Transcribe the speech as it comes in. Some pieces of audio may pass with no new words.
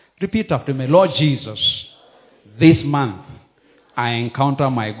Repeat after me. Lord Jesus, this month I encounter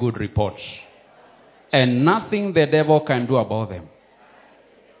my good reports. And nothing the devil can do about them.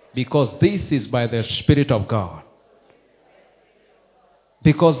 Because this is by the Spirit of God.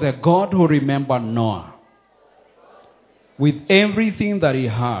 Because the God who remembered Noah with everything that he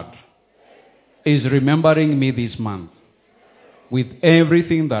had is remembering me this month with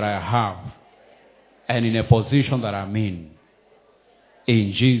everything that I have and in a position that I'm in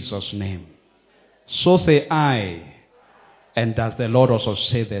Jesus' name. So say I, and does the Lord also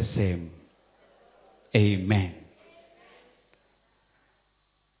say the same? Amen.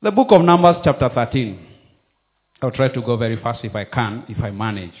 The book of Numbers chapter 13. I'll try to go very fast if I can, if I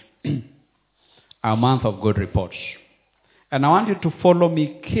manage. A month of good reports. And I want you to follow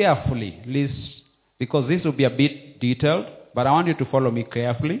me carefully, please, because this will be a bit detailed, but I want you to follow me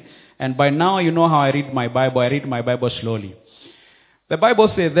carefully. And by now you know how I read my Bible. I read my Bible slowly. The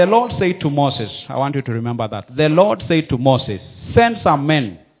Bible says, the Lord said to Moses, I want you to remember that. The Lord said to Moses, send some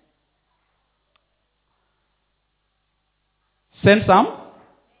men. Send some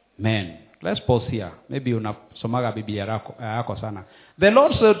men. Let's pause here. Maybe unasomaga Biblia yako sana. The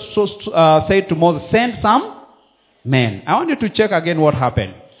Lord said to Moses, send some men. I want you to check again what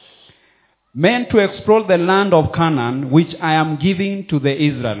happened. Men to explore the land of Canaan, which I am giving to the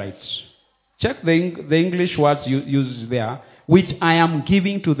Israelites. Check the English words used there. Which I am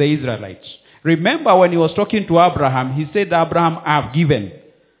giving to the Israelites. Remember when he was talking to Abraham, he said, Abraham, I have given.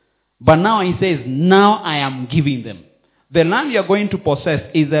 But now he says, now I am giving them. The land you're going to possess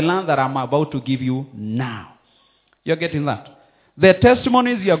is the land that I'm about to give you now. You're getting that? The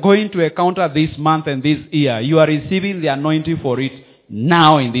testimonies you're going to encounter this month and this year, you are receiving the anointing for it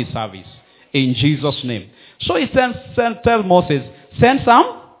now in this service. In Jesus' name. So he tells Moses, send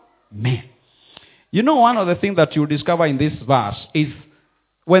some men. You know, one of the things that you discover in this verse is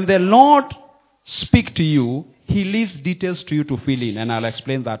when the Lord speaks to you, he leaves details to you to fill in, and I'll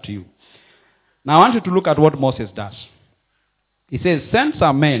explain that to you. Now I want you to look at what Moses does. He says, send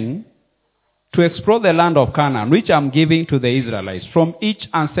some men to explore the land of Canaan, which I'm giving to the Israelites. From each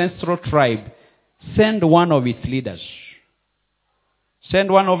ancestral tribe, send one of its leaders.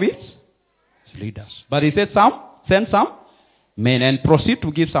 Send one of its leaders. But he said send some men, and proceed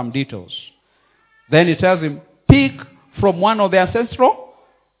to give some details. Then he tells him, pick from one of the ancestral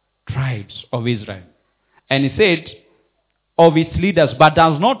tribes of Israel. And he said, of its leaders, but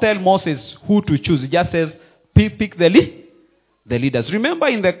does not tell Moses who to choose. He just says, pick the leaders. Remember,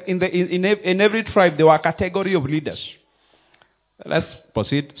 in every tribe there were a category of leaders. Let's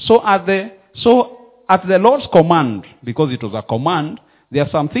proceed. So at the Lord's command, because it was a command, there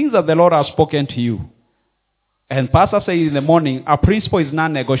are some things that the Lord has spoken to you. And Pastor said in the morning, a principle is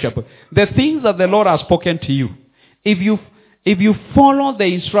non-negotiable. The things that the Lord has spoken to you, if you follow the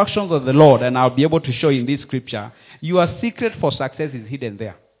instructions of the Lord, and I'll be able to show you in this scripture, your secret for success is hidden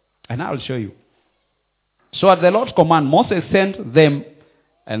there. And I'll show you. So at the Lord's command, Moses sent them,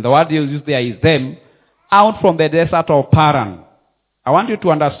 and the word you use there is them, out from the desert of Paran. I want you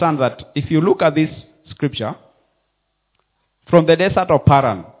to understand that if you look at this scripture, from the desert of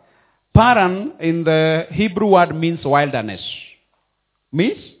Paran, Paran in the Hebrew word means wilderness.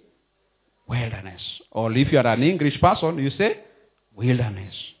 Means wilderness. Or if you are an English person, you say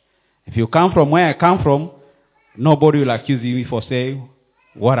wilderness. If you come from where I come from, nobody will accuse me for saying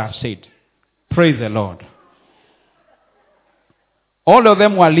what I've said. Praise the Lord. All of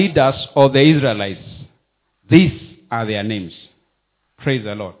them were leaders of the Israelites. These are their names. Praise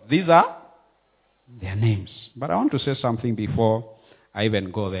the Lord. These are their names. But I want to say something before I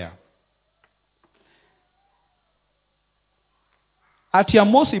even go there. At your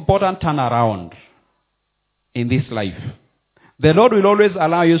most important turnaround in this life, the Lord will always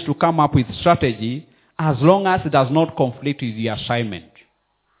allow you to come up with strategy as long as it does not conflict with your assignment.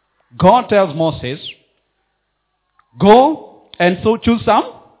 God tells Moses, go and so choose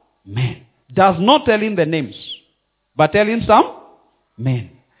some men. Does not tell him the names, but tell him some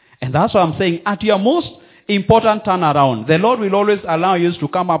men. And that's what I'm saying. At your most important turnaround, the Lord will always allow you to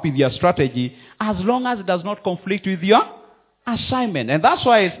come up with your strategy as long as it does not conflict with your assignment. And that's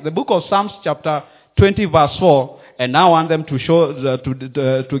why it's the book of Psalms chapter 20 verse 4. And now I want them to show,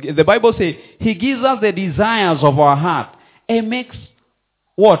 the Bible says, he gives us the desires of our heart and makes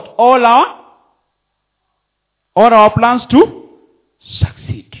what? All our plans to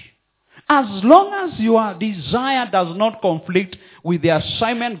succeed. As long as your desire does not conflict with the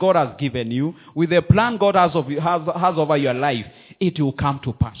assignment God has given you, with the plan God has over your life, it will come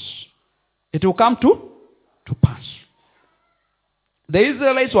to pass. It will come to pass. The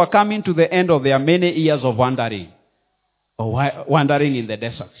Israelites were coming to the end of their many years of wandering. or wandering in the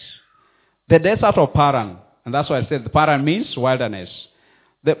deserts. The desert of Paran, and that's why I said the Paran means wilderness.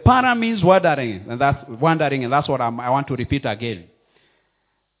 The Paran means wandering, and that's what I want to repeat again.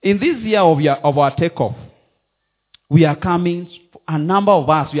 In this year of our takeoff, we are coming, a number of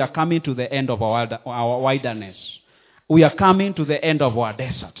us, we are coming to the end of our wilderness. We are coming to the end of our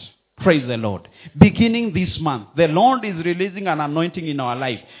desert. Praise the Lord. Beginning this month, the Lord is releasing an anointing in our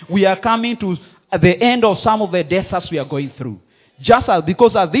life. We are coming to the end of some of the deserts we are going through.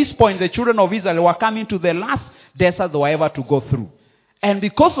 Because at this point, the children of Israel were coming to the last desert they were ever to go through. And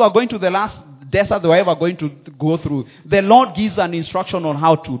because we are going to the last desert they were ever going to go through, the Lord gives an instruction on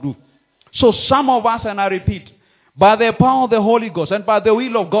how to do. So some of us, and I repeat, by the power of the Holy Ghost and by the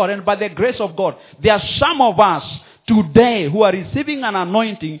will of God and by the grace of God, there are some of us today who are receiving an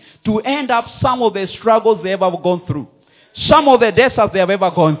anointing to end up some of the struggles they have ever gone through. Some of the deserts they have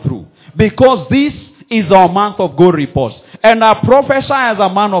ever gone through. Because this is our month of good reports. And I prophesy as a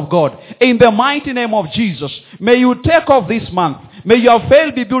man of God, in the mighty name of Jesus, may you take off this month. May your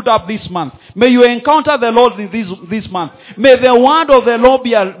faith be built up this month. May you encounter the Lord in this month. May the word of the Lord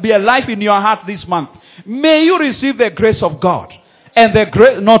be alive in your heart this month. May you receive the grace of God. And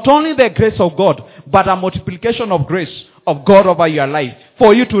not only the grace of God, but a multiplication of grace of God over your life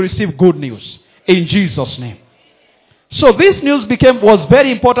for you to receive good news. In Jesus' name. So this news was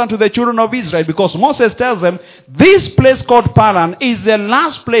very important to the children of Israel because Moses tells them, this place called Paran is the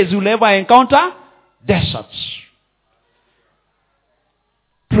last place you'll ever encounter deserts.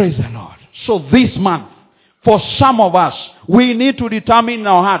 Praise the Lord. So this month, for some of us, we need to determine in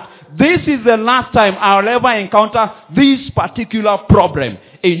our heart, this is the last time I'll ever encounter this particular problem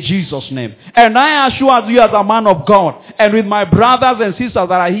in Jesus' name. And I assure you as a man of God and with my brothers and sisters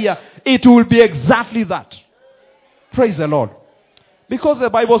that are here, it will be exactly that. Praise the Lord. Because the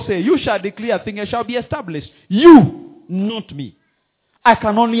Bible says, you shall declare a thing and it shall be established. You, not me. I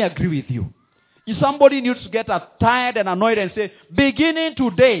can only agree with you. If somebody needs to get tired and annoyed and say, beginning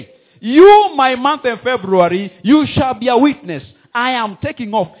today, you, my month in February, you shall be a witness. I am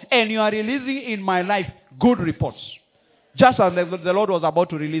taking off and you are releasing in my life good reports. Just as the Lord was about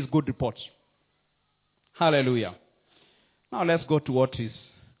to release good reports. Hallelujah. Now let's go to what is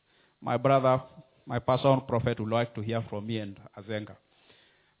my brother, my personal prophet would like to hear from me and Azenga.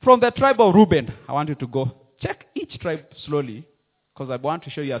 From the tribe of Reuben, I want you to go. Check each tribe slowly. Because I want to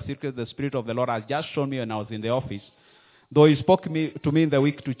show you a secret the Spirit of the Lord has just shown me when I was in the office. Though he spoke to me in the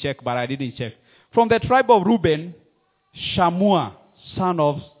week to check, but I didn't check. From the tribe of Reuben, Shammua, son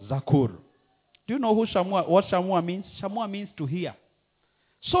of Zakur. Do you know what Shammua means? Shammua means to hear.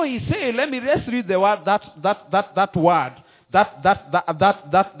 So he said, let's read the word,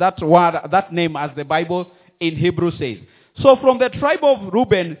 that name as the Bible in Hebrew says. So from the tribe of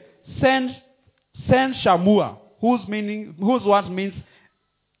Reuben, send Shammua, whose word means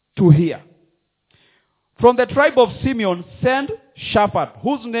to hear. From the tribe of Simeon, send Shepherd,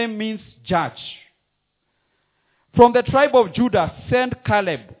 whose name means judge. From the tribe of Judah, send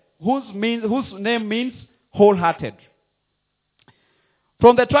Caleb, whose name means wholehearted.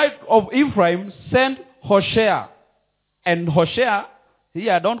 From the tribe of Ephraim, send Hoshea. And Hoshea,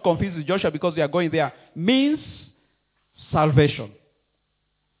 here don't confuse with Joshua because we are going there, means salvation.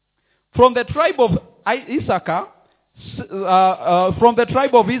 From the tribe of Issachar,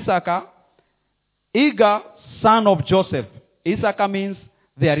 Eger, son of Joseph. Issachar means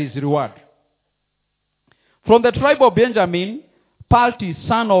there is reward. From the tribe of Benjamin, Palti,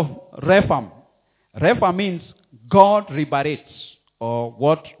 son of Rephaim. Rephaim means God liberates, or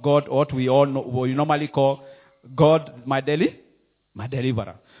what we normally call God, my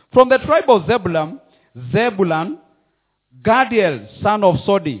deliverer. From the tribe of Zebulun, Gadiel, son of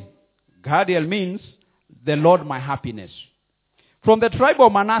Sodi. Gadiel means the Lord my happiness. From the tribe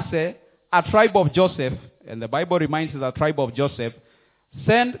of Manasseh, a tribe of Joseph, and the Bible reminds us a tribe of Joseph,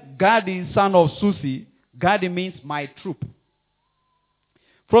 send Gadi, son of Susi. Gadi means my troop.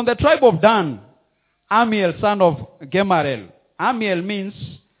 From the tribe of Dan, Amiel, son of Gemarel. Amiel means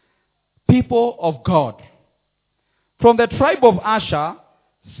people of God. From the tribe of Asher,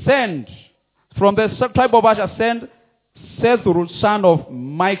 send Sethur, son of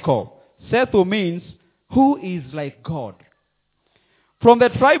Michael. Sethur means who is like God. From the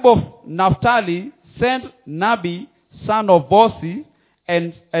tribe of Naphtali, send Nabi, son of Bosi,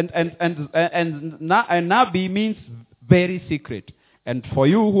 and Nabi means very secret. And for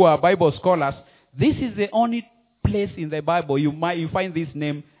you who are Bible scholars, this is the only place in the Bible you find this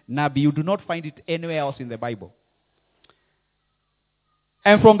name Nabi. You do not find it anywhere else in the Bible.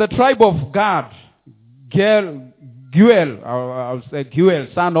 And from the tribe of Gad, Guel,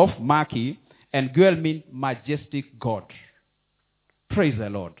 son of Maki, and Guel means majestic God. Praise the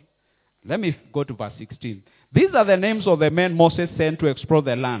Lord. Let me go to verse 16. These are the names of the men Moses sent to explore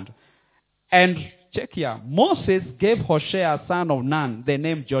the land. And check here. Moses gave Hoshea, son of Nun, the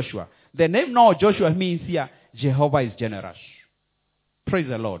name Joshua. The name now Joshua means here, Jehovah is generous. Praise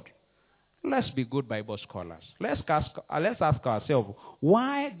the Lord. Let's be good Bible scholars. Let's ask ourselves,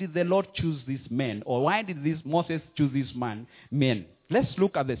 why did the Lord choose these men? Or why did Moses choose these men? Let's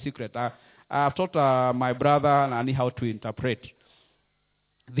look at the secret. I've taught my brother Nani how to interpret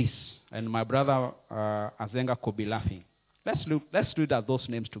this. And my brother Azenga could be laughing. Let's read at those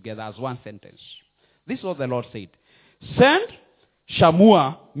names together as one sentence. This is what the Lord said. Send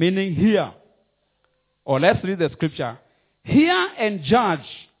Shamua, meaning hear. Or let's read the scripture. Hear and judge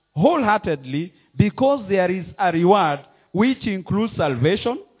wholeheartedly, because there is a reward which includes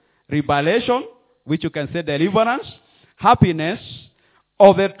salvation, revelation, which you can say deliverance, happiness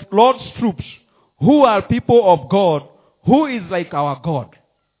of the Lord's troops, who are people of God, who is like our God.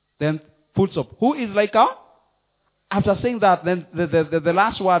 Then full stop. Who is like our? After saying that, then the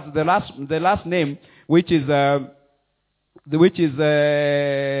last word, the last name, which is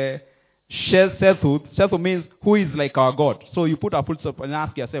Sethud. Sethud means who is like our God. So you put a full stop and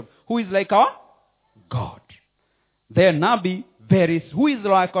ask yourself, who is like our God? Then Nabi, who is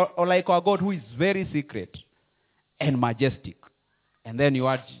like our God, who is very secret and majestic. And then you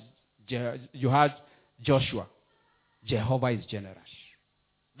had Joshua. Jehovah is generous.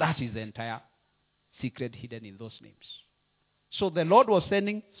 That is the entire secret hidden in those names. So the Lord was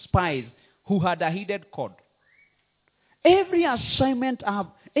sending spies who had a hidden code. Every assignment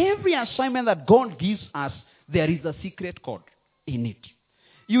that God gives us, there is a secret code in it.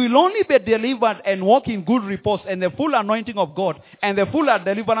 You will only be delivered and walk in good repose and the full anointing of God and the full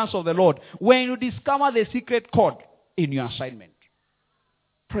deliverance of the Lord when you discover the secret code in your assignment.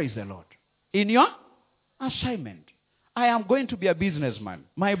 Praise the Lord. In your assignment. I am going to be a businessman.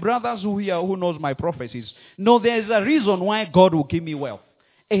 My brothers who knows my prophecies know there is a reason why God will give me wealth.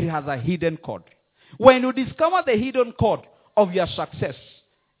 It has a hidden code. When you discover the hidden code of your success,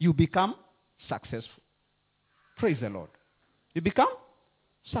 you become successful. Praise the Lord. You become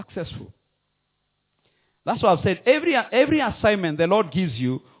successful. That's why I've said every assignment the Lord gives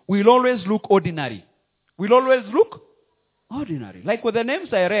you will always look ordinary. Will always look ordinary. Like with the names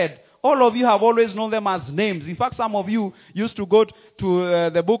I read, all of you have always known them as names. In fact, some of you used to go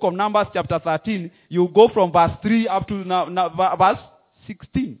to the book of Numbers chapter 13. You go from verse 3 up to verse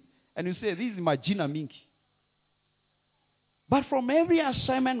 16. And you say, this is Majina Minki. But from every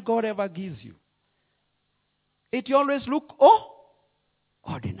assignment God ever gives you, it always look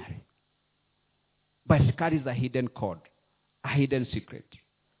ordinary. But it carries a hidden code, a hidden secret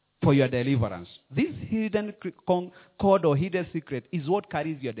for your deliverance. This hidden code or hidden secret is what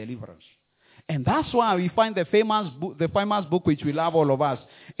carries your deliverance. And that's why we find the famous book which we love all of us.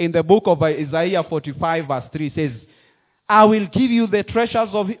 In the book of Isaiah 45 verse 3 says, I will give you the treasures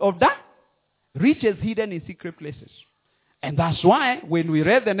of that riches hidden in secret places. And that's why when we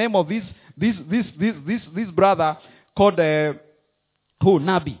read the name of this brother called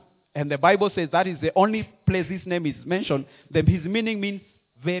Nabi, and the Bible says that is the only place his name is mentioned, then his meaning means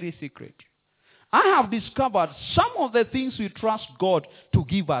very secret. I have discovered some of the things we trust God to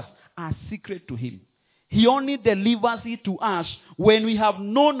give us are secret to him. He only delivers it to us when we have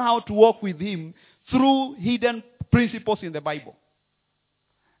known how to walk with him through hidden principles in the Bible.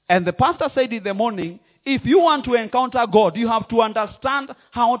 And the pastor said in the morning, if you want to encounter God, you have to understand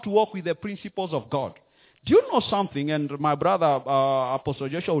how to walk with the principles of God. Do you know something? And my brother, Apostle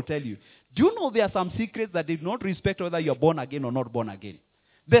Joshua, will tell you. Do you know there are some secrets that do not respect whether you're born again or not born again?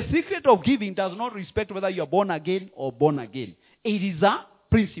 The secret of giving does not respect whether you're born again or born again. It is a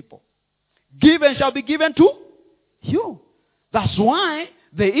principle. Give and shall be given to you. That's why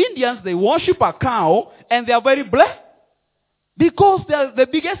the Indians, they worship a cow and they are very blessed. Because they are the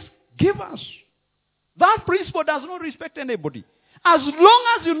biggest givers. That principle does not respect anybody. As long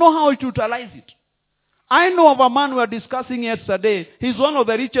as you know how to utilize it. I know of a man we were discussing yesterday. He's one of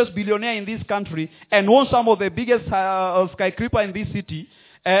the richest billionaires in this country and owns some of the biggest skyscraper in this city.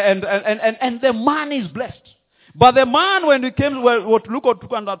 And the man is blessed. But the man, when he came to look at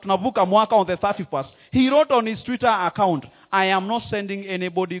Tunavuka Mwaka on the 31st, he wrote on his Twitter account, I am not sending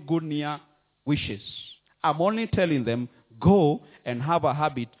anybody good near wishes. I'm only telling them, go and have a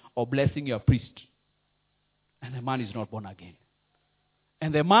habit of blessing your priest. And the man is not born again.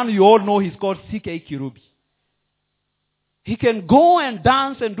 And the man you all know, he's called C.K. Kirubi. He can go and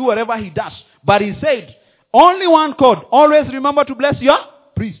dance and do whatever he does. But he said, only one code. Always remember to bless your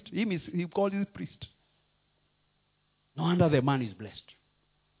priest. He called his priest. No wonder the man is blessed.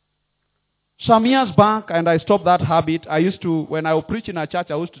 Some years back, and I stopped that habit. I used to, when I would preach in a church,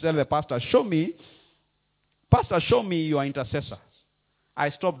 I used to tell the pastor, Pastor, show me your intercessors.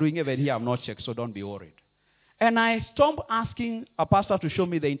 I stopped doing it here. I'm not checked, so don't be worried. And I stopped asking a pastor to show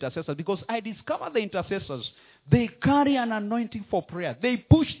me the intercessors because I discovered the intercessors, they carry an anointing for prayer. They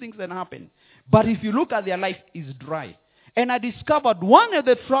push things and happen. But if you look at their life, it's dry. And I discovered one of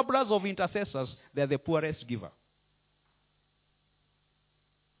the troublers of intercessors, they're the poorest giver.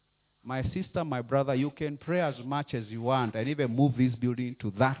 My sister, my brother, you can pray as much as you want and even move this building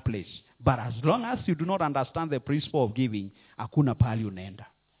to that place. But as long as you do not understand the principle of giving, hakuna pahali unaenda.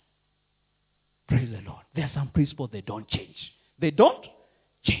 Praise the Lord. There are some principles they don't change. They don't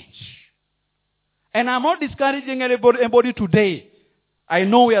change. And I'm not discouraging anybody today. I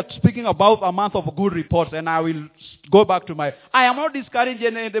know we are speaking about a month of good reports, and I will go back to I am not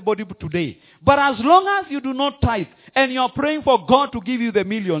discouraging anybody today. But as long as you do not tithe, and you are praying for God to give you the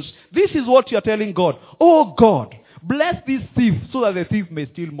millions, this is what you are telling God. Oh God, bless this thief so that the thief may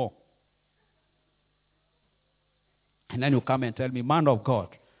steal more. And then you come and tell me, man of God,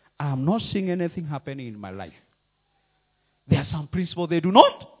 I am not seeing anything happening in my life. There are some principles they do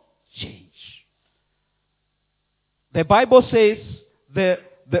not change. The Bible says,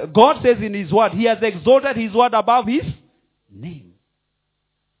 God says in His Word, He has exalted His Word above His name.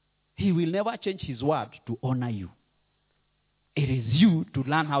 He will never change His Word to honor you. It is you to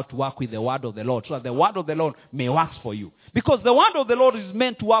learn how to work with the Word of the Lord so that the Word of the Lord may work for you. Because the Word of the Lord is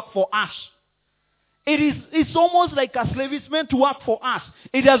meant to work for us. It's almost like a slave. It's meant to work for us.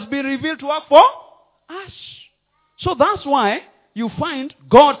 It has been revealed to work for us. So that's why you find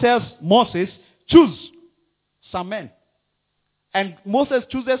God tells Moses, choose some men. And Moses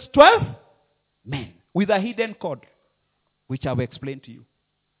chooses 12 men with a hidden code, which I've explained to you.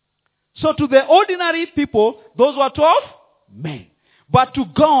 So to the ordinary people, those were 12 men. But to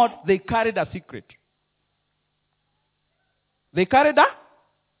God, they carried a secret. They carried a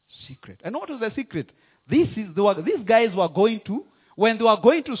secret. And what was the secret? These guys were going to, when they were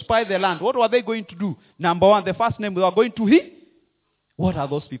going to spy the land, what were they going to do? Number one, the first name, they were going to heal. What are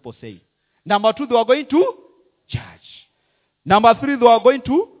those people saying? Number two, they were going to judge. Number three, they were going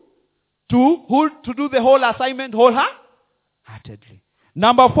to do the whole assignment wholeheartedly.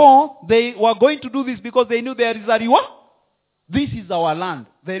 Number four, they were going to do this because they knew there is a reward. This is our land.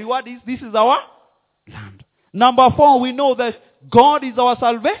 The reward is, this is our land. Number four, we know that God is our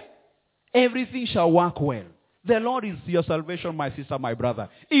salvation. Everything shall work well. The Lord is your salvation, my sister, my brother.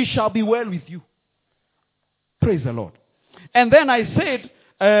 It shall be well with you. Praise the Lord. And then I said,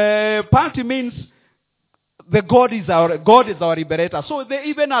 party means the God is our liberator. So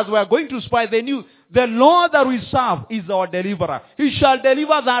even as we are going to spy, they knew the Lord that we serve is our deliverer. He shall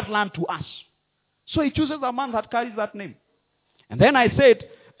deliver that land to us. So He chooses a man that carries that name. And then I said,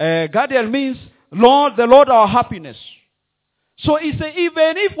 Gadiel means Lord, the Lord our happiness. So He said,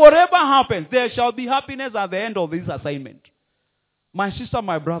 even if whatever happens, there shall be happiness at the end of this assignment. My sister,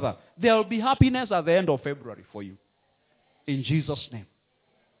 my brother, there will be happiness at the end of February for you. In Jesus' name.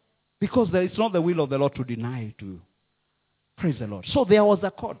 Because it's not the will of the Lord to deny it to you. Praise the Lord. So there was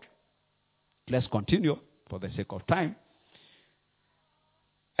a code. Let's continue for the sake of time.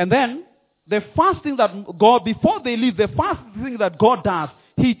 And then, the first thing that God, before they leave, the first thing that God does,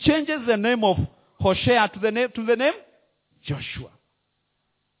 He changes the name of Hoshea to the name Joshua.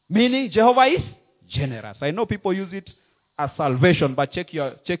 Meaning Jehovah is generous. I know people use it as salvation, but check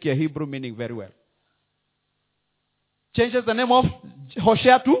your Hebrew meaning very well. Changes the name of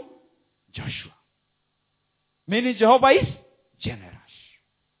Hoshea to Joshua. Meaning Jehovah is generous.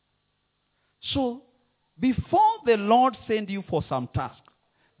 So, before the Lord send you for some task,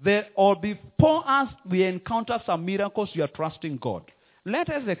 or before us we encounter some miracles, you are trusting God. Let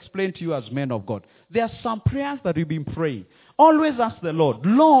us explain to you as men of God. There are some prayers that we've been praying. Always ask the Lord,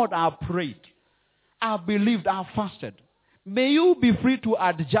 Lord, I've prayed. I've believed, I've fasted. May you be free to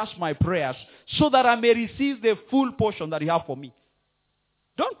adjust my prayers so that I may receive the full portion that you have for me.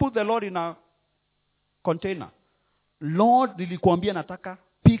 Don't put the Lord in a container. Lord, nilikuambia nataka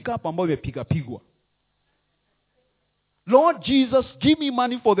pick up ambayo imepigwa. Lord Jesus, give me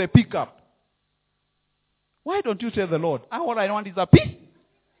money for the pickup. Why don't you tell the Lord, all I want is a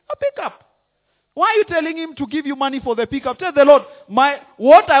pickup? Why are you telling Him to give you money for the pickup? Tell the Lord,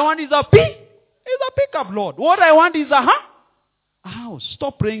 what I want is a pickup, Lord. What I want is a house.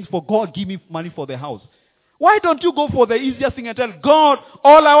 Stop praying for God, give me money for the house. Why don't you go for the easiest thing and tell God,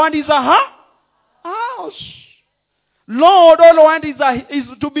 all I want is a house. Lord, all I want is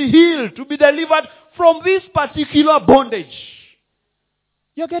to be healed, to be delivered from this particular bondage.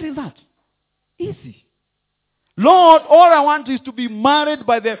 You're getting that? Easy. Lord, all I want is to be married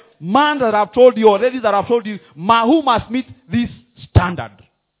by the man that I've told you, or ladies that I've told you, who must meet this standard.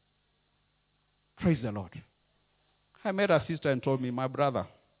 Praise the Lord. I met a sister and told me, my brother,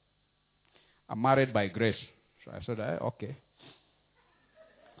 I'm married by grace. So I said, okay.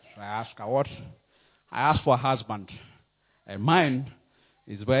 So I asked her what? I asked for a husband. And mine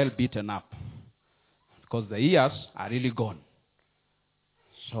is well beaten up. Because the years are really gone.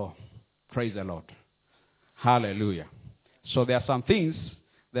 So, praise the Lord. Hallelujah. So there are some things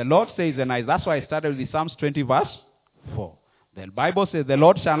the Lord says, and that's why I started with Psalms 20 verse 4. The Bible says, the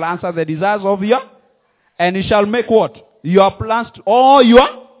Lord shall answer the desires of your, and he shall make what? Your plans, all your,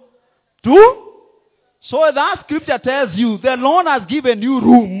 to. So that scripture tells you, the Lord has given you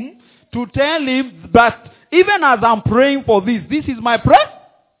room to tell him that even as I'm praying for this is my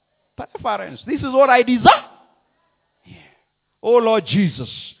preference. This is what I desire. Yeah. Oh Lord Jesus,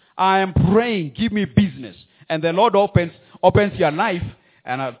 I am praying, give me business. And the Lord opens your life,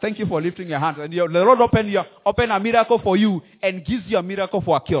 and I thank you for lifting your hands. And the Lord open a miracle for you and gives you a miracle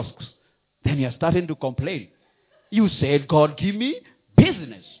for a kiosk. Then you're starting to complain. You said, God, give me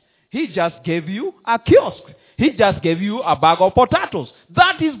business. He just gave you a kiosk. He just gave you a bag of potatoes.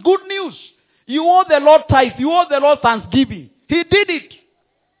 That is good news. You owe the Lord tithe. You owe the Lord thanksgiving. He did it.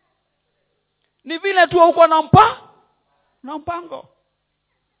 Ni vile tu uko na mpango.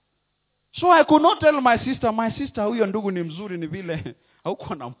 So I could not tell my sister, huyo ndugu ni mzuri ni vile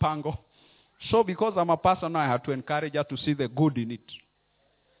hauko na mpango. So because I'm a pastor now, I have to encourage her to see the good in it.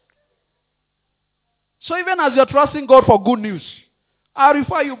 So even as you're trusting God for good news, I'll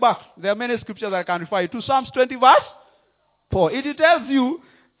refer you back. There are many scriptures I can refer you to. Psalms 20 verse 4. It tells you,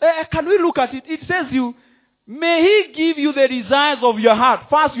 can we look at it? It says you, may he give you the desires of your heart.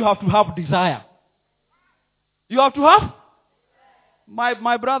 First you have to have desire. You have to have?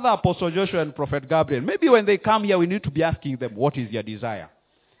 My brother Apostle Joshua and Prophet Gabriel, maybe when they come here we need to be asking them, what is your desire?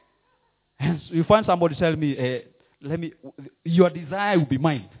 And you find somebody tell me, your desire will be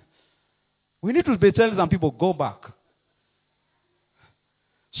mine. We need to be telling some people, go back.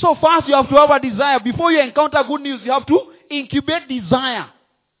 So first you have to have a desire. Before you encounter good news, you have to incubate desire.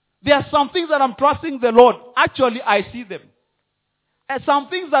 There are some things that I'm trusting the Lord. Actually, I see them. And some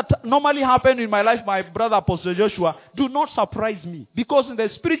things that normally happen in my life, my brother Apostle Joshua, do not surprise me. Because in the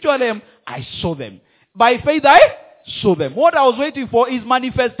spiritual realm, I saw them. By faith, I saw them. What I was waiting for is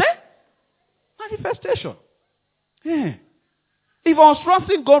manifestation. Yeah. If I was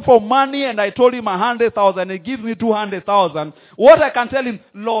trusting God for money and I told him 100,000, he gives me 200,000, what I can tell him,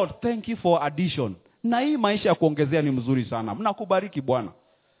 Lord, thank you for addition. Na hii maisha ya kuongezea ni mzuri sana. Mnakubariki Bwana.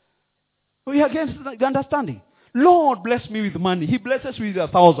 We are against the understanding. Lord, bless me with money. He blesses you with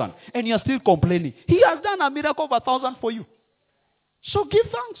 1,000. And you're still complaining. He has done a miracle of 1,000 for you. So give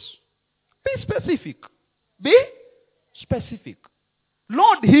thanks. Be specific. Be specific.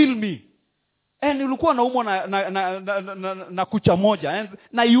 Lord, heal me. And ulikuwa naumwa na kucha moja.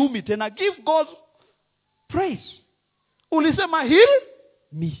 Na yumi tena. Give God praise. Ulisema heal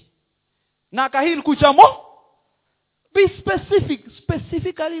me. Na kahil kucha mo. Be specific.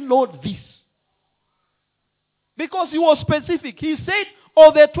 Specifically, Lord, this. Because he was specific. He said,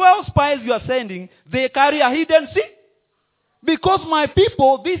 of the 12 spies you are sending, they carry a hidden sea. Because my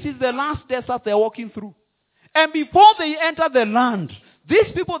people, this is the last desert they're walking through. And before they enter the land,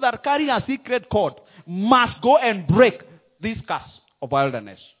 these people that carry a secret code must go and break this curse of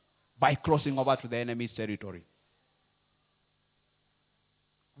wilderness by crossing over to the enemy's territory.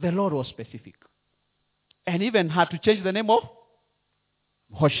 The Lord was specific. And even had to change the name of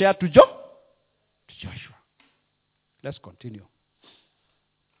Hosea to Joshua. Let's continue.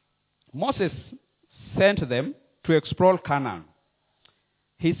 Moses sent them to explore Canaan.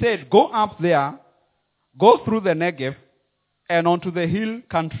 He said, go up there, go through the Negev, and onto the hill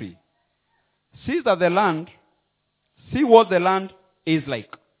country. See what the land is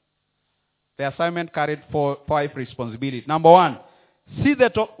like. The assignment carried 5 responsibilities. Number 1, see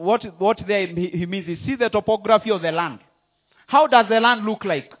what there he means is see the topography of the land. How does the land look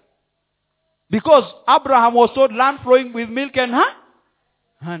like? Because Abraham was told land flowing with milk and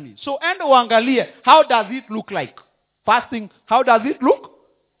honey. So, endo uangalie, how does it look like? First thing, how does it look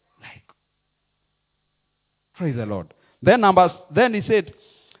like? Praise the Lord. Then he said,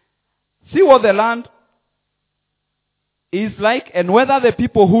 see what the land is like and whether the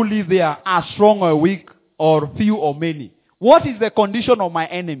people who live there are strong or weak or few or many. What is the condition of my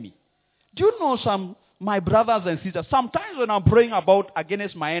enemy? Do you know my brothers and sisters, sometimes when I'm praying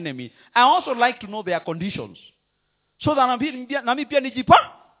against my enemy, I also like to know their conditions. So that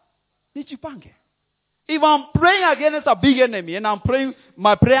nijipange. If I'm praying against a big enemy and I'm praying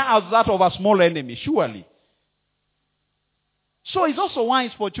my prayer as that of a small enemy, surely So it's also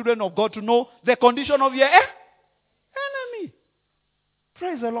wise for children of God to know the condition of your enemy.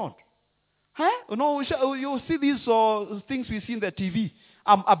 Praise the Lord. Huh? You know, you see these things we see in the TV.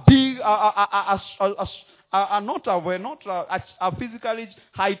 A big, not a physically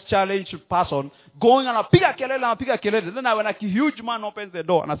height challenged person going and a kelele. Then when a huge man opens the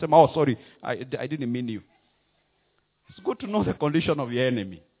door and I say, oh, sorry, I didn't mean you. It's good to know the condition of your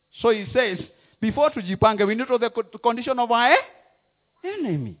enemy. So he says, before to jipange, we need to know the condition of our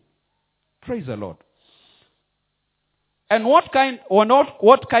enemy. Praise the Lord. And what kind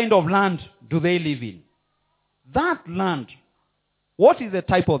of land do they live in? That land. What is the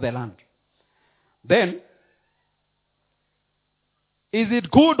type of the land? Then, is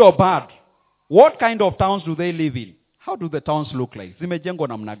it good or bad? What kind of towns do they live in? How do the towns look like? Zimejengwa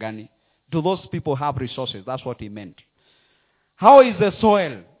namna gani? Do those people have resources? That's what he meant. How is the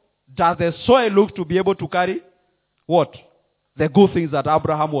soil? Does the soil look to be able to carry what? The good things that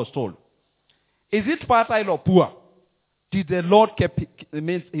Abraham was told. Is it fertile or poor? Did the Lord is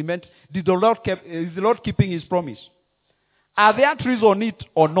the Lord keeping his promise? Are there trees on it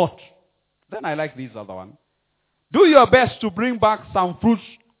or not? Then I like this other one. Do your best to bring back some fruits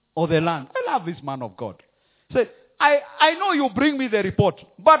of the land. I love this man of God. Say, I know you bring me the report,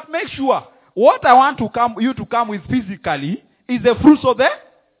 but make sure what I want you to come with physically is the fruits of the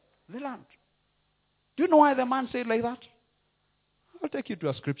land. Do you know why the man said like that? I'll take you to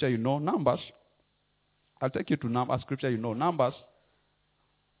a scripture you know, Numbers. I'll take you to a scripture you know, Numbers.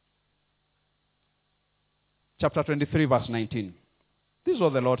 Chapter 23, verse 19. This is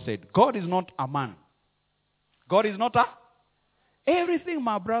what the Lord said. God is not a man. God is not a... Everything,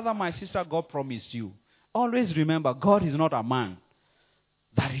 my brother, my sister, God promised you. Always remember, God is not a man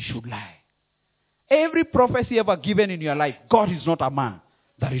that he should lie. Every prophecy ever given in your life, God is not a man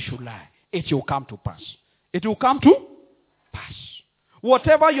that he should lie. It will come to pass. It will come to pass.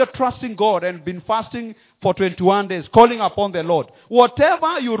 Whatever you're trusting God and been fasting for 21 days, calling upon the Lord,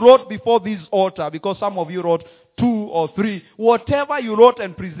 whatever you wrote before this altar, because some of you wrote 2 or 3, whatever you wrote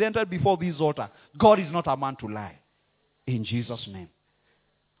and presented before this altar, God is not a man to lie. In Jesus' name.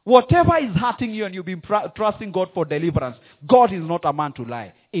 Whatever is hurting you and you've been trusting God for deliverance, God is not a man to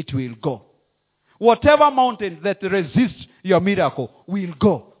lie. It will go. Whatever mountain that resists your miracle will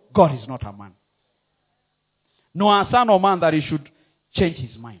go. God is not a man. Nor a son or man that he should change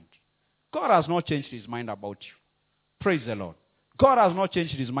his mind. God has not changed his mind about you. Praise the Lord. God has not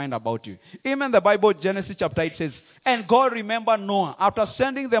changed his mind about you. Even the Bible, Genesis chapter 8 says, and God remembered Noah. After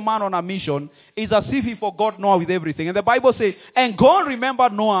sending the man on a mission, it's as if he forgot Noah with everything. And the Bible says, and God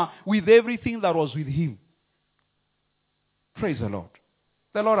remembered Noah with everything that was with him. Praise the Lord.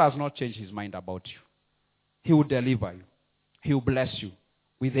 The Lord has not changed his mind about you. He will deliver you. He will bless you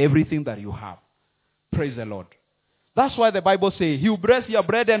with everything that you have. Praise the Lord. That's why the Bible says, he will bless your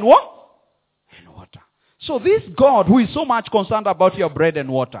bread and what? And water. So this God who is so much concerned about your bread and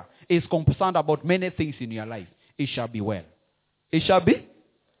water is concerned about many things in your life. It shall be well. It shall be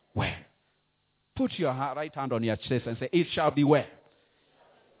well. Put your right hand on your chest and say, it shall be well.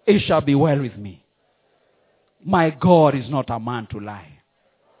 It shall be well with me. My God is not a man to lie.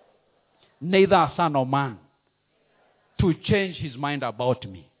 Neither a son of man to change his mind about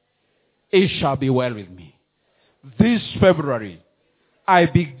me. It shall be well with me. This February, I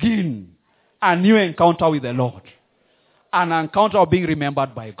begin a new encounter with the Lord. An encounter of being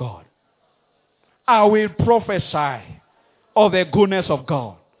remembered by God. I will prophesy of the goodness of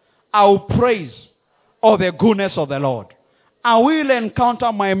God. I will praise of the goodness of the Lord. I will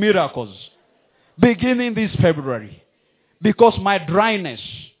encounter my miracles beginning this February. Because my dryness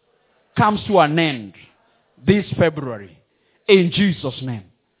comes to an end this February. In Jesus' name.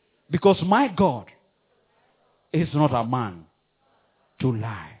 Because my God is not a man to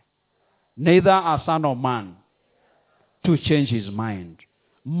lie. Neither a son of man to change his mind.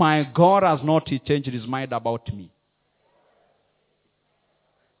 My God has not changed his mind about me.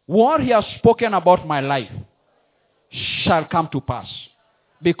 What he has spoken about my life shall come to pass.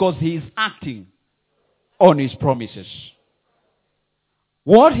 Because he is acting on his promises.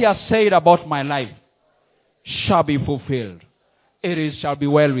 What he has said about my life shall be fulfilled. It shall be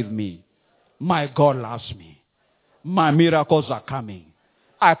well with me. My God loves me. My miracles are coming.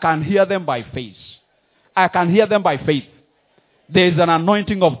 I can hear them by faith. I can hear them by faith. There is an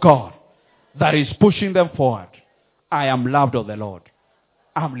anointing of God that is pushing them forward. I am loved of the Lord.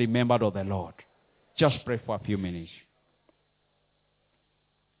 I am remembered of the Lord. Just pray for a few minutes.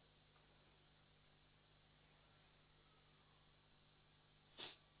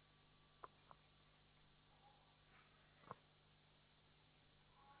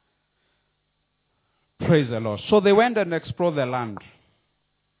 Praise the Lord. So they went and explored the land.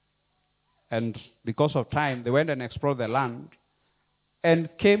 And because of time, they went and explored the land and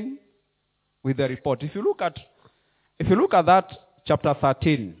came with a report. If you look at that chapter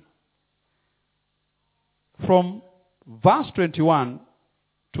 13, from verse 21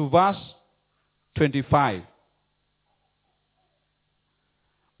 to verse 25,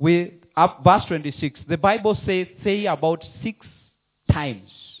 verse 26, the Bible says, say about 6 times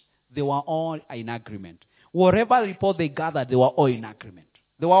they were all in agreement. Whatever report they gathered, they were all in agreement.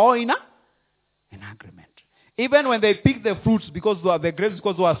 They were all in agreement. Even when they picked the fruits, because the grapes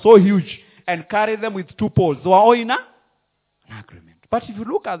because they were so huge, and carried them with 2 poles, they were all in agreement. But if you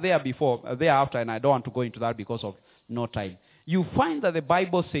look at thereafter, and I don't want to go into that because of no time, you find that the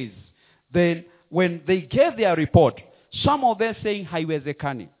Bible says, then when they gave their report, some of them saying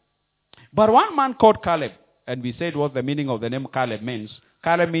Haiwezekani. But one man called Caleb, and we said what the meaning of the name Caleb means.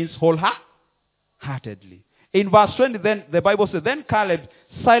 Caleb means wholeheartedly. In verse 20, then the Bible says, then Caleb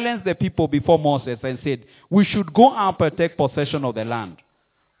silenced the people before Moses and said, we should go up and take possession of the land,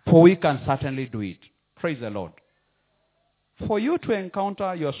 for we can certainly do it. Praise the Lord. For you to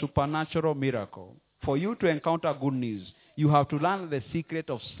encounter your supernatural miracle, for you to encounter good news, you have to learn the secret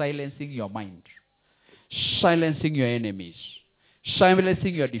of silencing your mind, silencing your enemies,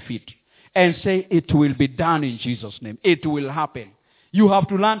 silencing your defeat, and say, it will be done in Jesus' name. It will happen. You have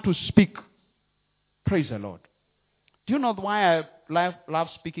to learn to speak. Praise the Lord. Do you know why I love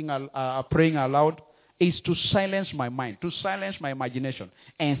speaking, praying aloud? Is to silence my mind, to silence my imagination,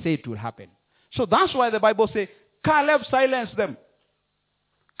 and say it will happen. So that's why the Bible says, Caleb silenced them.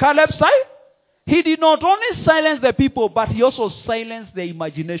 He did not only silence the people, but he also silenced their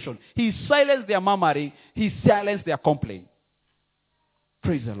imagination. He silenced their murmuring. He silenced their complaint.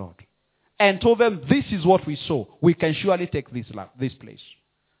 Praise the Lord. And told them, this is what we saw. We can surely take this place.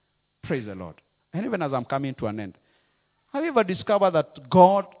 Praise the Lord. And even as I'm coming to an end, have you ever discovered that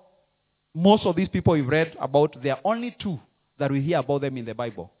God, most of these people we've read about, there are only 2 that we hear about them in the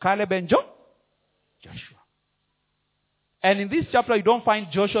Bible. Caleb and Joshua. And in this chapter, you don't find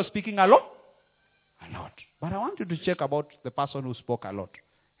Joshua speaking a lot. But I want you to check about the person who spoke a lot.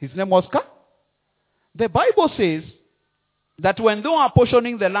 His name was Caleb. The Bible says that when they were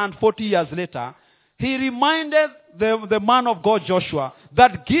portioning the land 40 years later, he reminded the man of God, Joshua,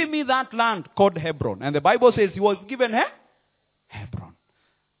 that give me that land called Hebron. And the Bible says he was given Hebron.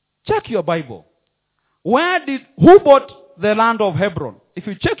 Check your Bible. Who bought the land of Hebron? If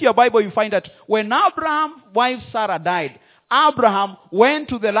you check your Bible, you find that when Abraham's wife Sarah died, Abraham went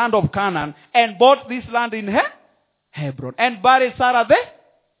to the land of Canaan and bought this land in Hebron and buried Sarah there.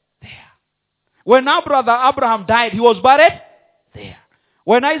 When our brother Abraham died, he was buried there.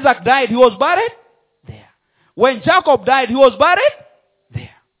 When Isaac died, he was buried there. When Jacob died, he was buried there.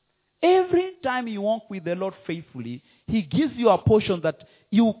 Every time you walk with the Lord faithfully, he gives you a portion that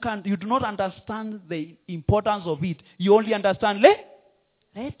you do not understand the importance of it. You only understand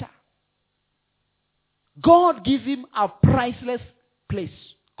later. God gives him a priceless place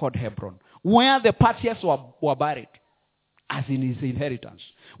called Hebron, where the patriarchs were buried, as in his inheritance.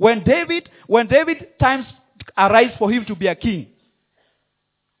 When David times arise for him to be a king,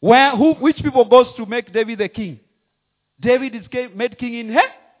 which people goes to make David the king? David is made king in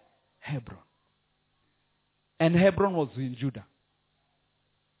Hebron. And Hebron was in Judah.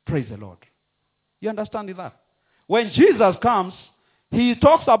 Praise the Lord. You understand that? When Jesus comes, he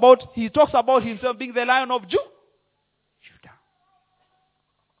talks about himself being the Lion of Judah.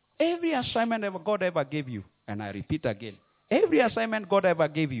 Every assignment God ever gave you, and I repeat again, every assignment God ever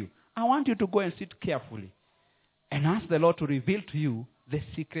gave you, I want you to go and sit carefully and ask the Lord to reveal to you the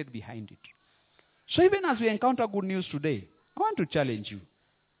secret behind it. So even as we encounter good news today, I want to challenge you.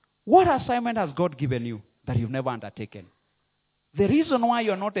 What assignment has God given you that you've never undertaken? The reason why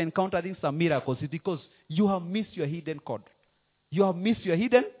you're not encountering some miracles is because you have missed your hidden code. You have missed your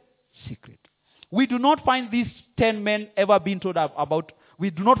hidden secret. We do not find these 10 men ever being told about. We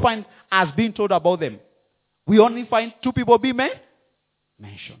do not find us being told about them. We only find 2 people being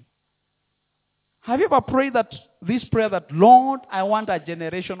mentioned. Have you ever prayed this prayer that, Lord, I want a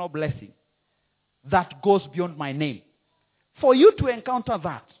generational blessing that goes beyond my name? For you to encounter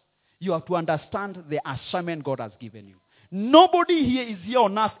that, you have to understand the assignment God has given you. Nobody here is here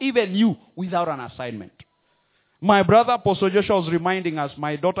on earth, even you, without an assignment. My brother, Apostle Joshua, was reminding us,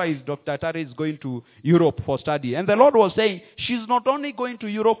 my daughter, Dr. Tari, is going to Europe for study. And the Lord was saying, she's not only going to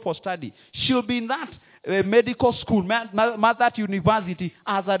Europe for study, she'll be in that medical school, that university,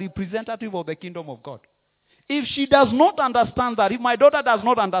 as a representative of the kingdom of God. If she does not understand that, if my daughter does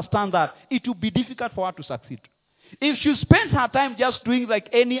not understand that, it will be difficult for her to succeed. If she spends her time just doing like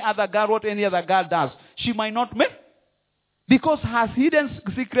any other girl, what any other girl does, she might not make. Because her hidden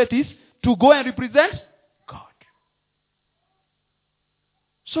secret is to go and represent God.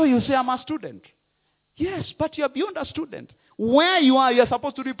 So you say, I'm a student. Yes, but you're beyond a student. Where you are, you're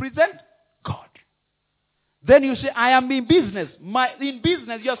supposed to represent God. Then you say, I am in business. In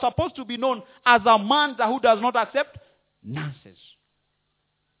business, you're supposed to be known as a man who does not accept nonsense.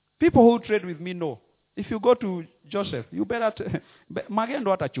 People who trade with me know. If you go to Joseph, you better...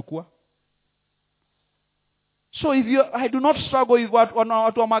 Magendo atachukua. So I do not struggle with what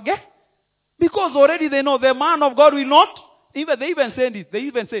Mage. Because already they know the man of God will not. They even say it. They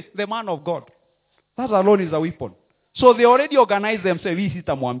even say the man of God. That alone is a weapon. So they already organize themselves.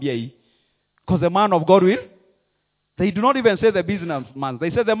 Because the man of God will. They do not even say the businessman. They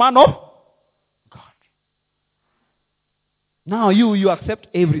say the man of God. Now you accept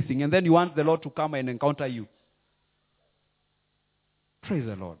everything. And then you want the Lord to come and encounter you. Praise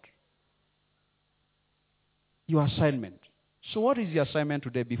the Lord. Your assignment. So what is your assignment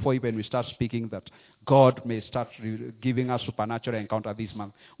today before even we start speaking that God may start giving us supernatural encounter this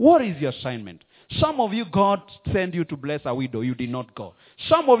month? What is your assignment? Some of you, God sent you to bless a widow. You did not go.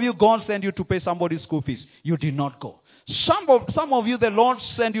 Some of you, God sent you to pay somebody's school fees. You did not go. Some of you, the Lord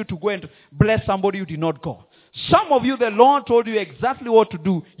sent you to go and bless somebody. You did not go. Some of you, the Lord told you exactly what to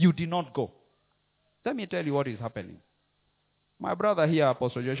do. You did not go. Let me tell you what is happening. My brother here,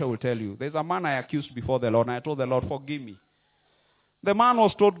 Apostle Joshua, will tell you, there's a man I accused before the Lord, and I told the Lord, forgive me. The man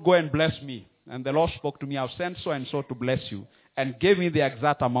was told, go and bless me. And the Lord spoke to me, I've sent so and so to bless you, and gave me the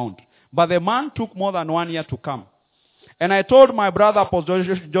exact amount. But the man took more than 1 year to come. And I told my brother, Apostle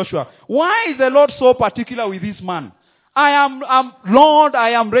Joshua, why is the Lord so particular with this man? Lord, I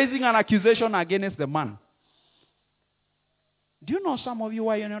am raising an accusation against the man. Do you know some of you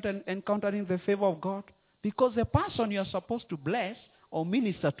why you're not encountering the favor of God? Because the person you're supposed to bless or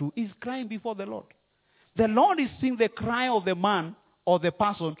minister to is crying before the Lord. The Lord is seeing the cry of the man or the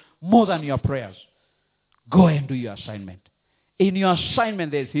person more than your prayers. Go and do your assignment. In your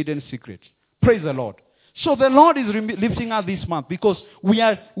assignment, there's hidden secrets. Praise the Lord. So the Lord is lifting us this month because we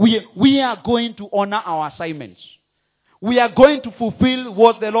are going to honor our assignments. We are going to fulfill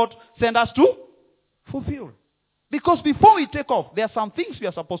what the Lord sent us to fulfill. Because before we take off, there are some things we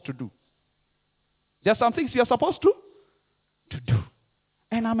are supposed to do. There are some things you are supposed to do.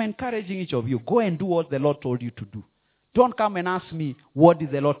 And I'm encouraging each of you, go and do what the Lord told you to do. Don't come and ask me, what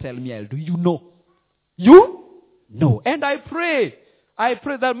did the Lord tell me I'll do? You know. You know. And I pray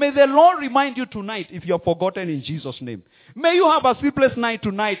that may the Lord remind you tonight if you have forgotten in Jesus' name. May you have a sleepless night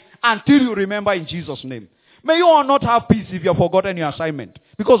tonight until you remember in Jesus' name. May you all not have peace if you have forgotten your assignment.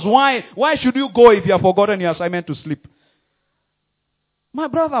 Because why should you go if you have forgotten your assignment to sleep? My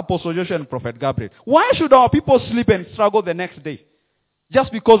brother Apostle Joshua and Prophet Gabriel, why should our people sleep and struggle the next day?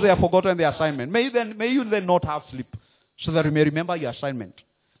 Just because they have forgotten their assignment. May you then not have sleep so that you may remember your assignment.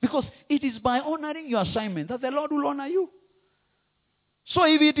 Because it is by honoring your assignment that the Lord will honor you. So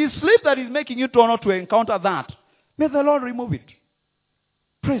if it is sleep that is making you to not to encounter that, may the Lord remove it.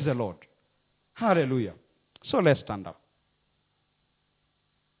 Praise the Lord. Hallelujah. So let's stand up.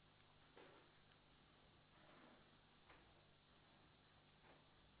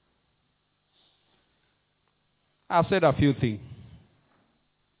 I've said a few things.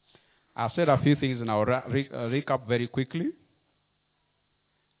 I've said a few things and I'll recap very quickly.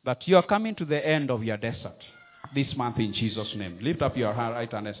 That you are coming to the end of your desert this month in Jesus' name. Lift up your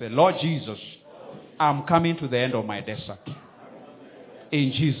right hand and say, Lord Jesus, I'm coming to the end of my desert.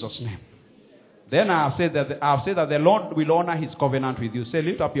 In Jesus' name. Then I've said that the Lord will honor his covenant with you. Say,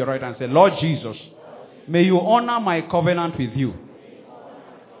 lift up your right hand and say, Lord Jesus, may you honor my covenant with you.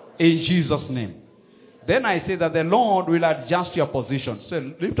 In Jesus' name. Then I say that the Lord will adjust your position.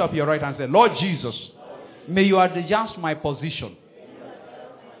 So lift up your right hand and say, Lord Jesus, may you adjust my position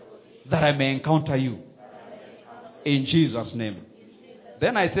that I may encounter you. In Jesus' name.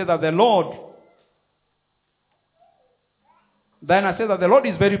 Then I say that the Lord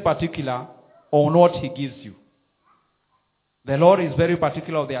is very particular on what he gives you. The Lord is very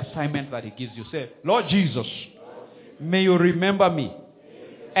particular of the assignment that he gives you. Say, Lord Jesus, may you remember me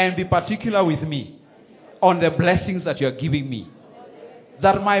and be particular with me on the blessings that you are giving me.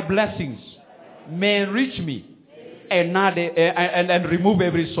 That my blessings may enrich me and remove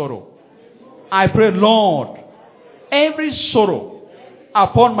every sorrow. I pray, Lord, every sorrow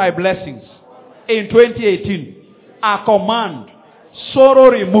upon my blessings in 2018, I command sorrow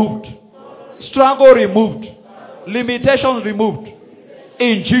removed, struggle removed, limitations removed.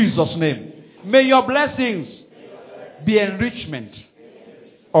 In Jesus' name. May your blessings be enrichment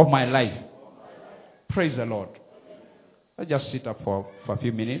of my life. Praise the Lord. Let's just sit up for a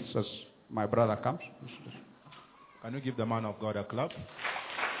few minutes as my brother comes. Can we give the man of God a clap?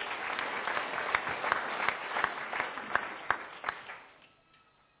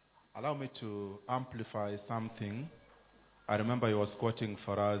 Allow me to amplify something. I remember he was quoting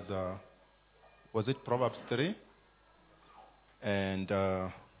for us, was it Proverbs 3? And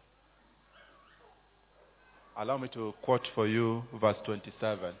allow me to quote for you verse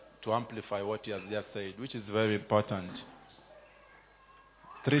 27 to amplify what he has just said, which is very important.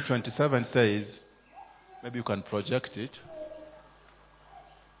 3:27 says, maybe you can project it.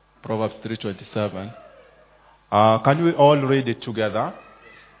 Proverbs 3:27. Can we all read it together?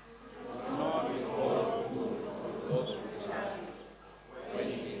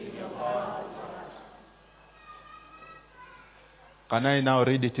 Can I now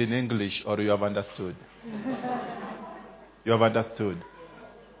read it in English, or you have understood? You have understood.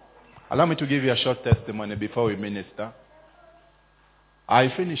 Allow me to give you a short testimony before we minister. I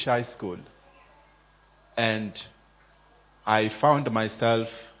finished high school, and I found myself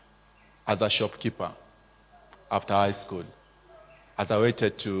as a shopkeeper after high school, as I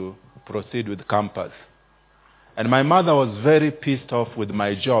waited to proceed with campus. And my mother was very pissed off with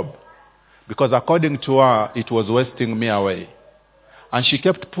my job, because according to her, it was wasting me away. And she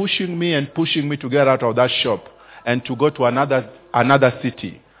kept pushing me to get out of that shop and to go to another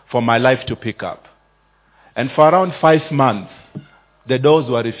city for my life to pick up. And for around 5 months, the doors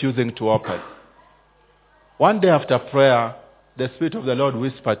were refusing to open. One day after prayer, the Spirit of the Lord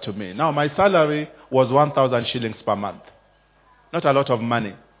whispered to me. Now, my salary was 1,000 shillings per month. Not a lot of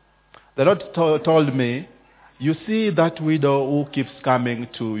money. The Lord told me, you see that widow who keeps coming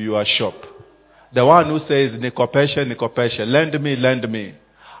to your shop? The one who says, Nikopeshe, lend me.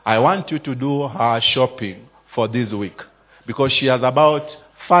 I want you to do her shopping for this week, because she has about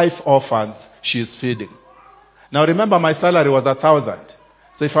 5 orphans she is feeding. Now remember, my salary was 1,000.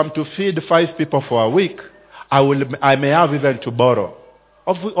 So if I'm to feed 5 people for a week, I may have even to borrow,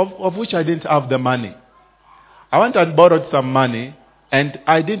 of which I didn't have the money. I went and borrowed some money, and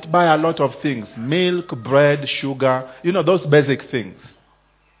I didn't buy a lot of things. Milk, bread, sugar, those basic things.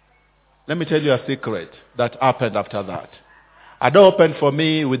 Let me tell you a secret that happened after that. A door opened for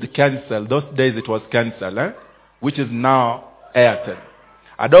me with Cancel. Those days it was Cancel, which is now Airtel.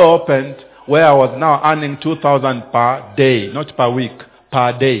 A door opened where I was now earning 2,000 per day, not per week,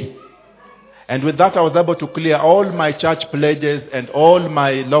 per day. And with that I was able to clear all my church pledges and all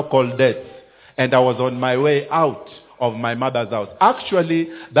my local debts. And I was on my way out of my mother's house. Actually,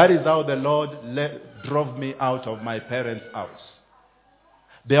 that is how the Lord drove me out of my parents' house.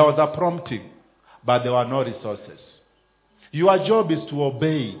 There was a prompting, but there were no resources. Your job is to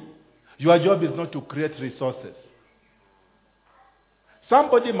obey. Your job is not to create resources.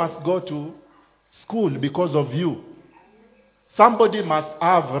 Somebody must go to school because of you. Somebody must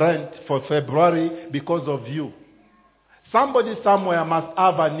have rent for February because of you. Somebody somewhere must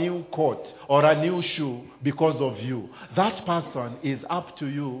have a new coat or a new shoe because of you. That person is up to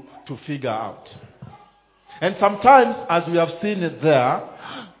you to figure out. And sometimes, as we have seen it there,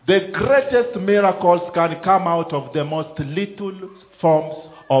 the greatest miracles can come out of the most little forms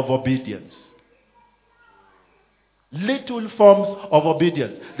of obedience. Little forms of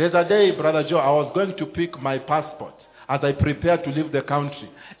obedience. There's a day, Brother Joe, I was going to pick my passport as I prepared to leave the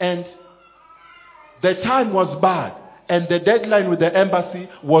country. And the time was bad. And the deadline with the embassy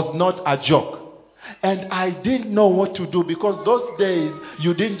was not a joke. And I didn't know what to do, because those days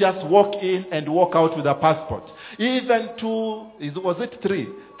you didn't just walk in and walk out with a passport. Even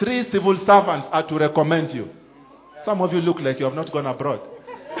three civil servants had to recommend you. Some of you look like you have not gone abroad.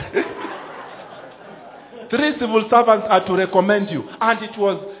 3 civil servants had to recommend you. And it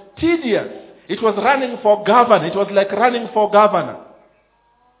was tedious. It was running for governor. It was like running for governor.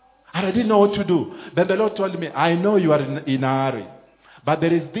 And I didn't know what to do. Then the Lord told me, I know you are in a hurry, but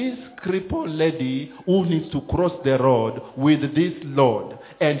there is this crippled lady who needs to cross the road with this load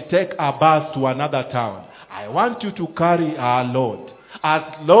and take a bus to another town. I want you to carry her load. As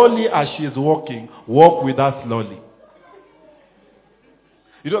slowly as she is walking, walk with her slowly.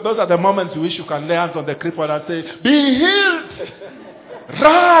 Those are the moments you wish you can lay hands on the cripple and say, be healed!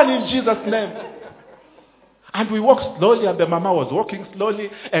 Run in Jesus' name! And we walked slowly, and the mama was walking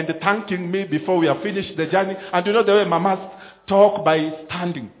slowly and thanking me before we have finished the journey. And you know the way mamas talk by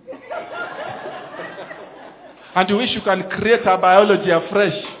standing. And you wish you can create a biology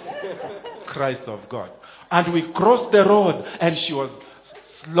afresh. Christ of God. And we crossed the road, and she was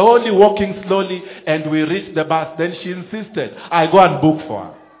slowly walking slowly, and we reached the bus. Then she insisted I go and book for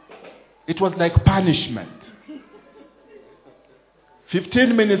her. It was like punishment.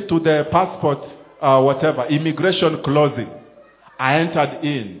 15 minutes to the passport immigration closing. I entered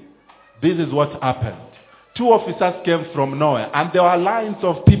in. This is what happened. 2 officers came from nowhere, and there were lines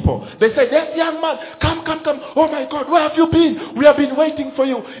of people. They said, "Yes, young man, come. Oh my God, where have you been? We have been waiting for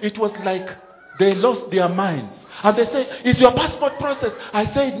you." It was like they lost their minds. And they said, "Is your passport processed?" I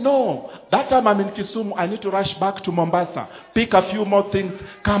said, "No. That time I'm in Kisumu. I need to rush back to Mombasa, pick a few more things,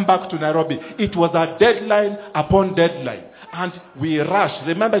 come back to Nairobi." It was a deadline upon deadline. And we rushed.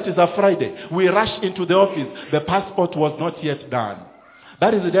 Remember, it is a Friday. We rushed into the office. The passport was not yet done.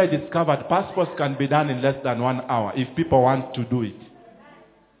 That is the day I discovered passports can be done in less than 1 hour if people want to do it.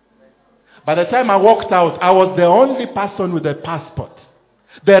 By the time I walked out, I was the only person with a passport.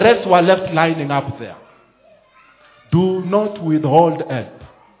 The rest were left lining up there. Do not withhold help.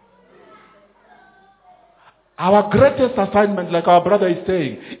 Our greatest assignment, like our brother is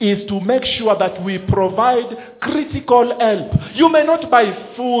saying, is to make sure that we provide critical help. You may not buy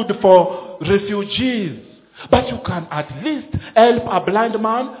food for refugees, but you can at least help a blind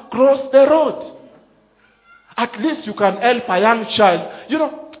man cross the road. At least you can help a young child.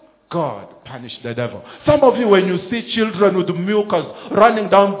 God punish the devil. Some of you, when you see children with mucus running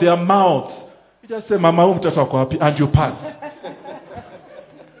down their mouths, you just say, "Mama, and you pass."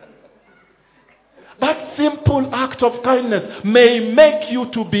 That simple act of kindness may make you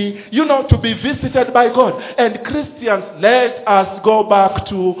to be visited by God. And Christians, let us go back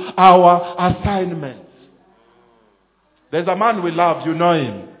to our assignments. There's a man we love, you know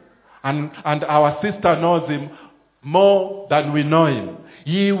him. And our sister knows him more than we know him.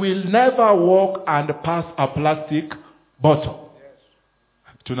 He will never walk and pass a plastic bottle.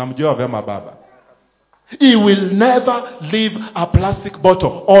 Tunamjua vema baba. He will never leave a plastic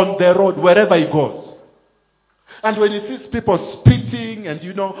bottle on the road wherever he goes. And when he sees people spitting and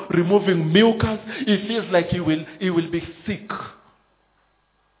removing mucus, he feels like he will be sick.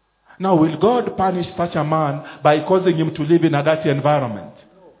 Now, will God punish such a man by causing him to live in a dirty environment?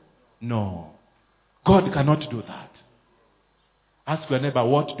 No. God cannot do that. Ask your neighbor,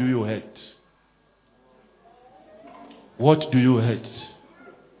 what do you hate? What do you hate?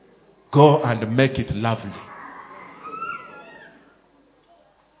 Go and make it lovely.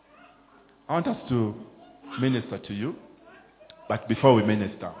 I want us to minister to you. But before we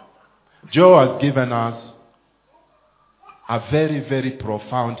minister, Joe has given us a very, very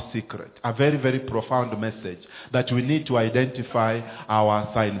profound secret, a very, very profound message that we need to identify our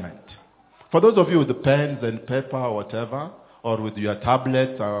assignment. For those of you with the pens and paper or whatever, or with your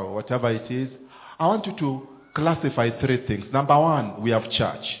tablets or whatever it is, I want you to classify 3 things. Number 1, we have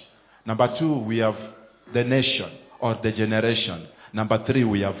church. Number 2, we have the nation or the generation. Number 3,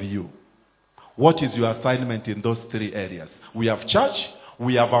 we have you. What is your assignment in those 3 areas? We have church,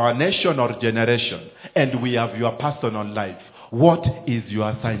 we have our nation or generation, and we have your personal life. What is your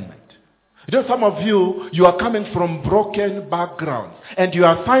assignment? Some of you are coming from broken backgrounds, and your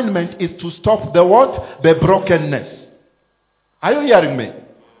assignment is to stop the what? The brokenness. Are you hearing me?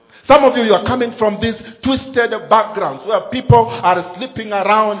 Some of you are coming from these twisted backgrounds where people are sleeping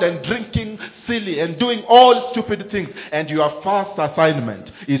around and drinking silly and doing all stupid things. And your first assignment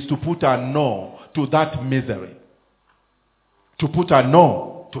is to put a no to that misery. To put a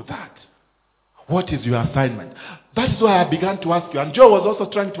no to that. What is your assignment? That is why I began to ask you. And Joe was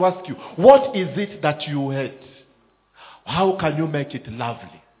also trying to ask you, what is it that you hate? How can you make it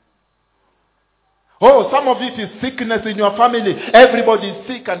lovely? Oh, some of it is sickness in your family. Everybody is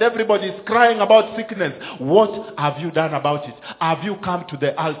sick and everybody is crying about sickness. What have you done about it? Have you come to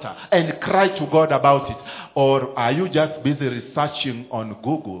the altar and cried to God about it? Or are you just busy researching on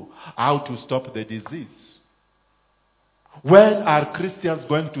Google how to stop the disease? When are Christians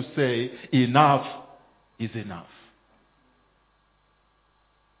going to say, enough is enough?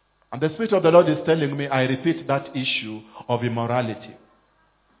 And the Spirit of the Lord is telling me, I repeat that issue of immorality.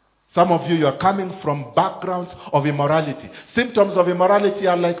 Some of you are coming from backgrounds of immorality. Symptoms of immorality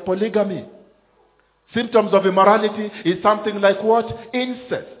are like polygamy. Symptoms of immorality is something like what?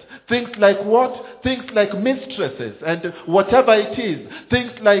 Incest. Things like what? Things like mistresses and whatever it is.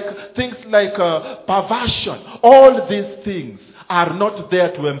 Things like perversion. All these things are not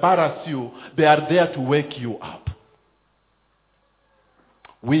there to embarrass you. They are there to wake you up.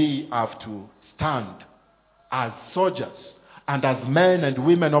 We have to stand as soldiers and as men and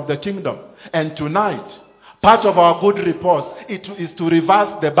women of the kingdom. And tonight, part of our good reports is to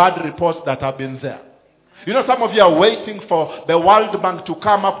reverse the bad reports that have been there. Some of you are waiting for the World Bank to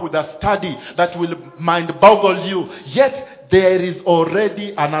come up with a study that will mind-boggle you. Yet, there is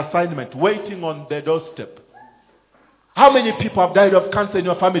already an assignment waiting on the doorstep. How many people have died of cancer in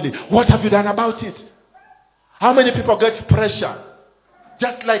your family? What have you done about it? How many people get pressure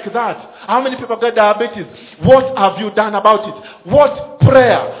Just like that. How many people get diabetes? What have you done about it? What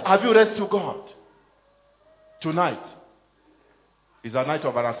prayer have you raised to God? Tonight is a night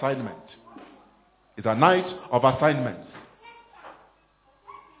of an assignment. It's a night of assignments.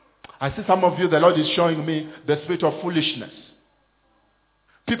 I see some of you, the Lord is showing me the spirit of foolishness.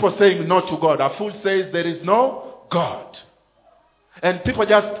 People saying no to God. A fool says there is no God. And people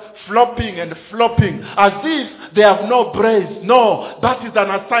just flopping and flopping as if they have no brains. No, that is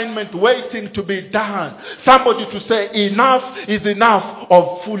an assignment waiting to be done. Somebody to say enough is enough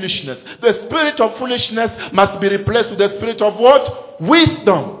of foolishness. The spirit of foolishness must be replaced with the spirit of what?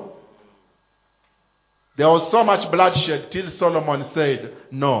 Wisdom. There was so much bloodshed till Solomon said,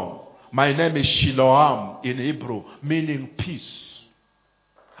 no, my name is Shiloam in Hebrew, meaning peace.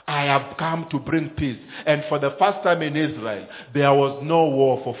 I have come to bring peace. And for the first time in Israel, there was no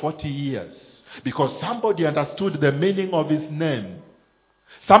war for 40 years. Because somebody understood the meaning of his name.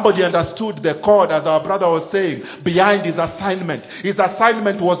 Somebody understood the code, as our brother was saying, behind his assignment. His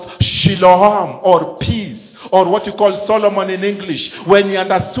assignment was Shiloam, or peace, or what you call Solomon in English. When he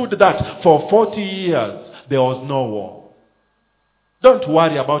understood that for 40 years, there was no war. Don't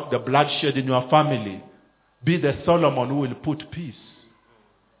worry about the bloodshed in your family. Be the Solomon who will put peace.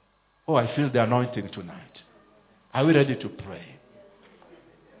 Oh, I feel the anointing tonight. Are we ready to pray?